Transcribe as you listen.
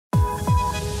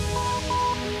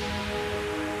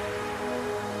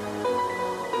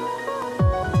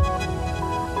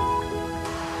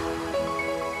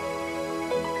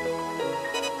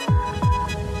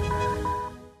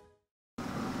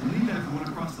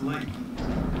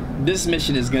This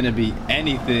mission is gonna be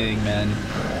anything, man.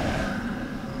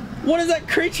 What is that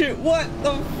creature? What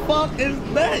the fuck is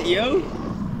that, yo?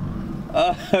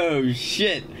 Oh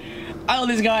shit. All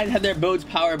these guys have their boats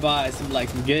powered by some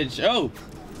good oh,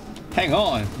 hang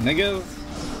on, nigga.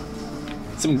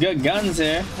 Some good guns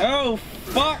here. Oh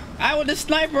fuck, I was the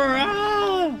sniper.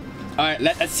 Ah! Alright,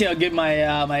 let's see how good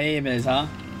my my aim is, huh?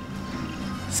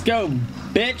 Let's go,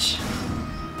 bitch.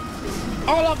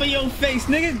 All up in your face,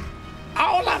 nigga.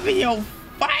 All up in your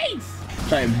face.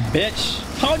 Try, bitch.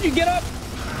 How'd you get up?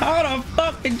 How the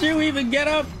fuck did you even get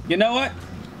up? You know what?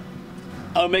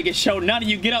 I'll make it show none of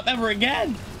you get up ever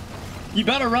again. You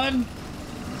better run,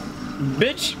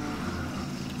 bitch.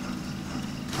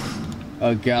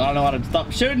 Oh god, I don't know how to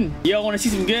stop shooting. Yo, wanna see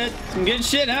some good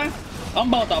shit, huh? I'm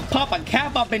about to pop a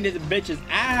cap up into this bitch's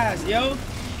ass, yo.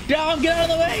 Down, get out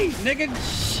of the way, nigga.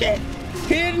 Shit,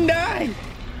 he didn't die.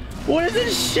 What is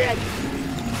this shit?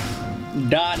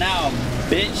 Die now,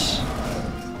 bitch.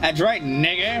 That's right,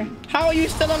 nigga. How are you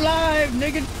still alive,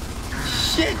 nigga?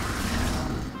 Shit.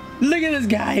 Look at this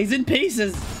guy, he's in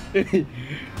pieces.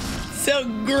 So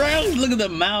gross. Look at the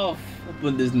mouth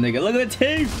with this nigga. Look at the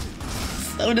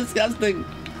teeth. So disgusting.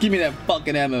 Give me that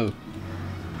fucking ammo.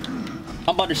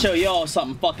 I'm about to show y'all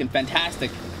something fucking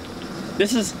fantastic.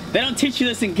 This is, they don't teach you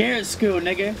this in Garrett school,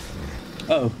 nigga.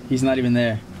 Oh, he's not even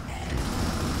there.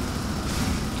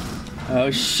 Oh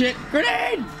shit,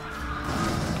 grenade!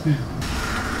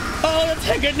 Oh, the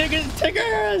ticker, nigga,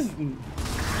 tickers!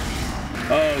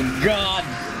 Oh god.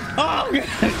 Oh god.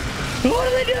 What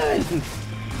are they doing?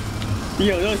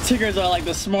 Yo, those tickers are like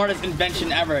the smartest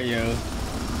invention ever, yo.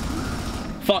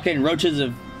 Fucking roaches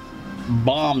have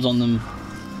bombs on them.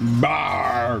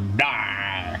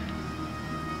 Die.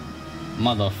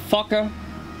 Motherfucker.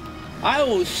 I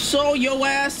will sew your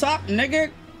ass up,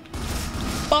 nigga.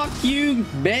 Fuck you,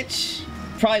 bitch.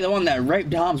 Probably the one that raped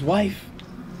Dom's wife.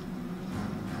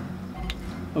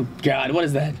 Oh god, what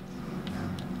is that?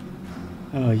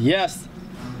 Oh yes.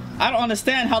 I don't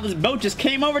understand how this boat just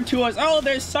came over to us. Oh,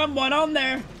 there's someone on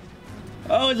there.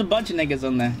 Oh, there's a bunch of niggas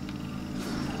on there.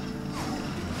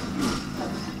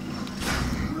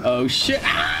 Oh shit.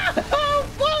 Ah! Oh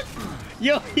fuck.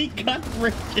 Yo, he got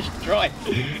destroyed.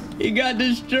 He got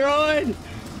destroyed.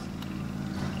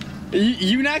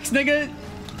 You next, nigga.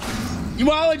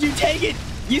 Why would you take it?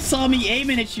 You saw me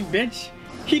aiming at you, bitch.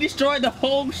 He destroyed the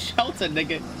whole shelter,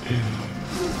 nigga.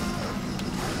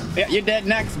 Yeah, you're dead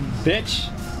next, bitch.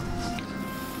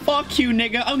 Fuck you,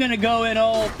 nigga. I'm gonna go in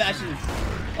old-fashioned.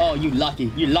 Oh, you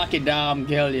lucky. You lucky, Dom.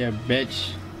 Kill you,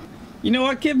 bitch. You know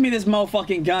what? Give me this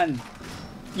motherfucking gun.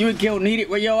 You would go need it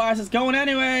where your ass is going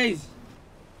anyways.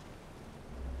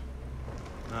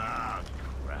 Ah,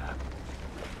 crap.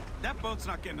 That boat's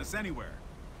not getting us anywhere.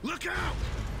 Look out!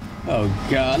 Oh,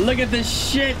 God. Look at this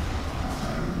shit.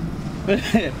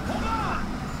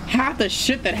 Half the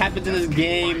shit that happens in this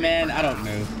game, man. I don't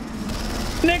know.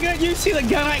 Nigga, you see the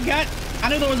gun I got? I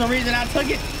knew there was a reason I took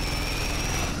it.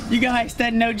 You guys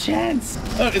stand no chance.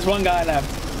 Oh, there's one guy left.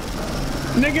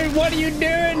 Nigga, what are you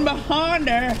doing behind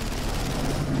her?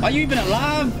 Are you even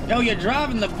alive? Oh, you're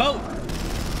driving the boat.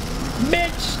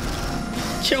 Bitch.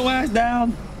 Chill ass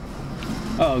down.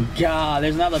 Oh, God.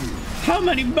 There's another. How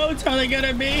many boats are there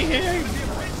gonna be here?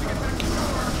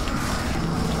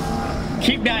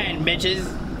 Keep dying, bitches.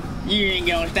 You ain't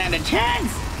gonna stand a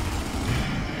chance.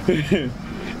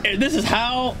 If this is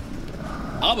how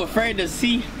I'm afraid to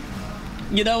see.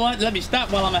 You know what? Let me stop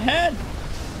while I'm ahead.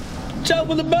 Jump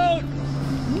with the boat.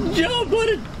 Jump with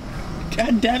it.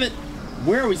 God damn it.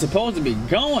 Where are we supposed to be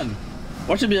going?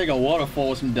 What should be like a waterfall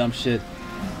or some dumb shit?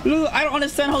 I don't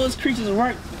understand how those creatures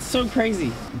work. It's so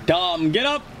crazy. Dom, get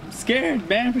up. I'm scared,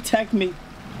 man. Protect me.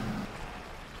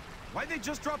 Why'd they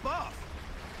just drop off?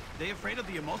 They afraid of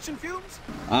the emulsion fumes?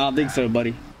 I don't think so,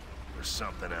 buddy. There's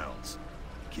something else.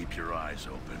 Keep your eyes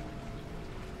open.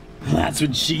 That's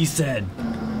what she said.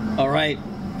 All right,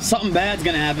 something bad's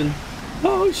gonna happen.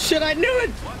 Oh shit, I knew it.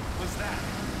 What was that?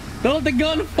 Don't let the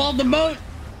gun fall the boat.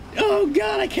 Oh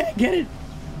God, I can't get it.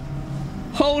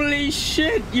 Holy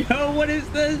shit, yo, what is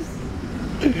this?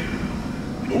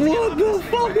 What the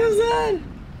fuck is that?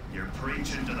 You're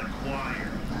preaching to the choir.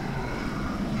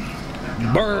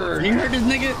 Burn, you heard this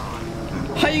nigga?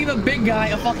 How you give a big guy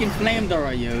a fucking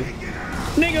flamethrower, yo?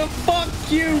 Nigga, fuck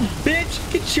you, bitch.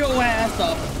 Get your ass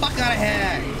the fuck out of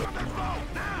here.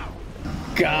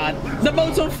 God, the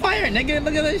boat's on fire, nigga.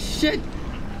 Look at this shit.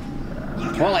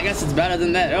 Well, I guess it's better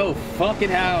than that. Oh, fucking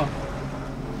hell.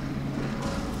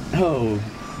 Oh,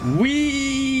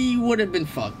 we would have been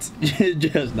fucked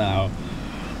just now.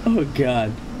 Oh,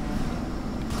 God.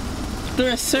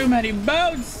 There are so many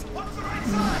boats.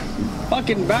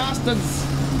 Fucking bastards.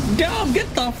 Dumb,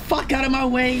 get the fuck out of my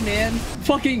way, man.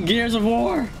 Fucking Gears of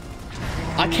War.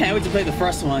 I can't wait to play the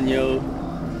first one, yo.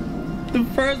 The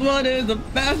first one is the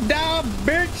best. Down,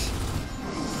 bitch.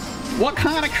 What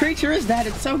kind of creature is that?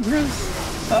 It's so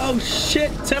gross. Oh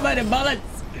shit, too many bullets.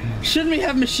 Shouldn't we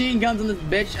have machine guns on this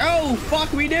bitch? Oh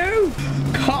fuck, we do.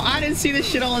 I didn't see this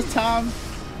shit all this time.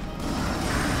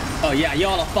 Oh yeah,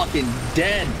 y'all are fucking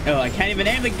dead. Oh, I can't even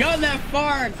aim the gun that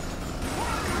far.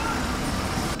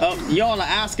 Oh, y'all are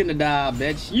asking to die,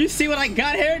 bitch. You see what I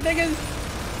got here, niggas?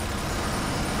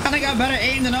 I think I better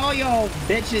aim than all y'all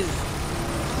bitches.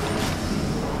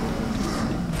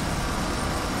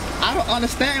 I don't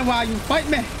understand why you fight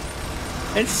me.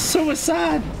 It's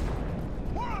suicide.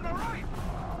 We're on the right.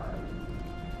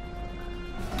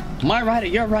 My right or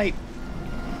your right?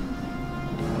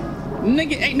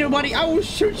 Nigga, ain't nobody. I will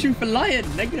shoot you for lying,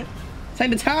 nigga. This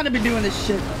ain't the time to be doing this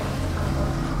shit.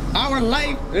 Our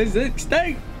life is at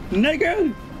stake,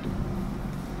 nigga.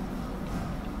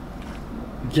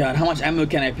 God, how much ammo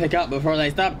can I pick up before they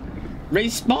stop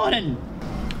respawning?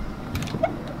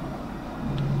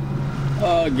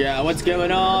 Oh god, what's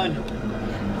going on?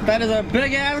 That is a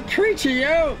big ass creature,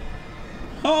 yo.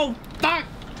 Oh fuck,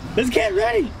 let's get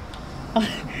ready.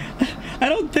 I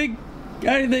don't think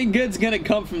anything good's gonna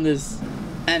come from this.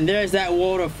 And there's that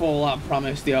waterfall I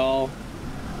promised y'all.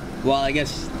 Well, I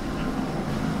guess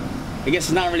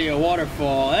it's not really a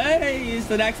waterfall. Hey, it's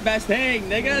the next best thing,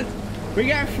 niggas. We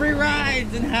got free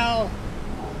rides in hell.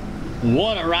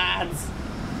 Water rides,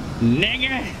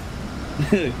 nigga.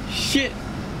 Shit.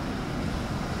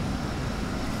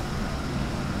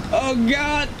 Oh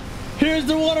god, here's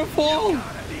the waterfall.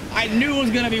 I knew it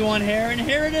was gonna be one here, and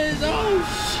here it is. Oh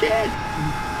shit.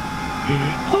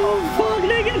 Oh fuck,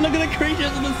 nigga, look at the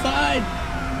creatures on the side.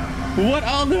 What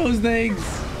are those things?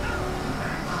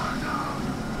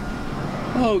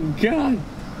 Oh god.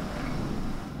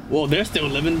 Well, they're still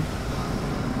living.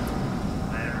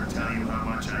 I never tell you how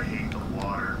much I hate the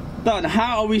water. Then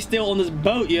how are we still on this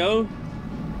boat, yo?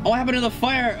 What happened to the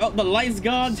fire? Oh, the light's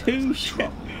gone too. Shit.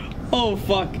 Oh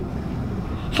fuck.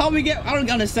 How we get? I don't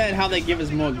understand how they give us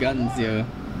more guns, yo.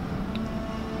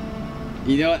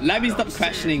 You know what? Let me stop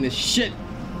questioning this shit.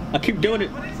 I keep doing it.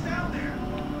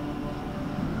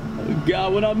 Oh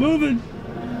god, we're not moving.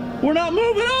 We're not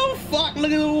moving. Oh fuck!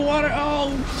 Look at the water.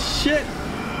 Oh shit!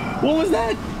 What was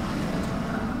that?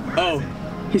 Oh,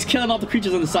 he's killing all the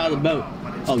creatures on the side of the boat.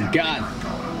 Oh god.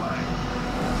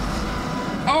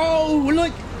 Oh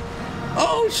look!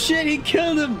 Oh shit! He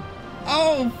killed him.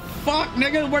 Oh fuck,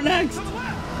 nigga! We're next.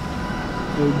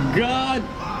 Oh god.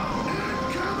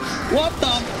 What the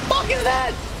fuck is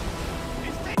that?